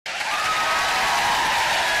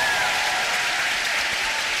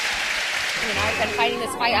I've been fighting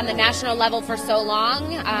this fight on the national level for so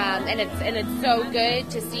long, and it's so good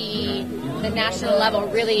to see the national level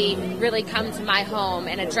really come to my home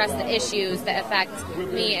and address the issues that affect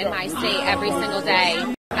me and my state every single day.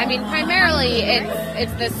 I mean, primarily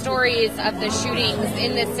it's the stories of the shootings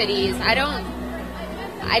in the cities.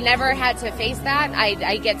 I never had to face that.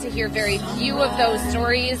 I get to hear very few of those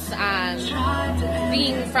stories.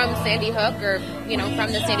 Being from Sandy Hook, or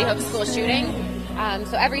from the Sandy Hook school shooting,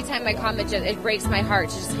 so every time I comment, it breaks my heart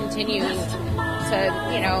to just continue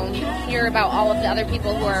to hear about all of the other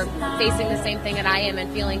people who are facing the same thing that I am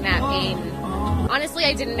and feeling that pain. Honestly,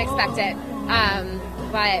 I didn't expect it,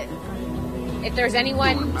 but if there's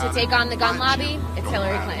anyone to take on the gun lobby, it's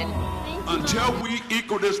Hillary Clinton. Until we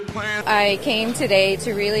equal this plan. I came today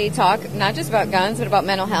to really talk not just about guns, but about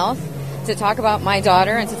mental health, to talk about my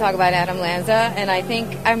daughter and to talk about Adam Lanza. And I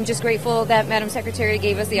think I'm just grateful that Madam Secretary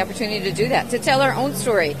gave us the opportunity to do that, to tell our own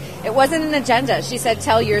story. It wasn't an agenda. She said,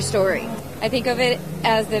 tell your story. I think of it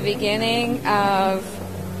as the beginning of,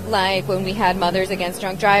 like, when we had Mothers Against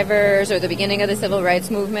Drunk Drivers, or the beginning of the Civil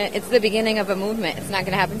Rights Movement. It's the beginning of a movement. It's not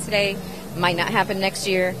going to happen today. Might not happen next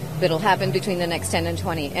year, but it'll happen between the next 10 and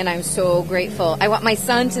 20. And I'm so grateful. I want my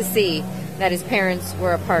son to see that his parents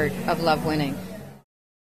were a part of love winning.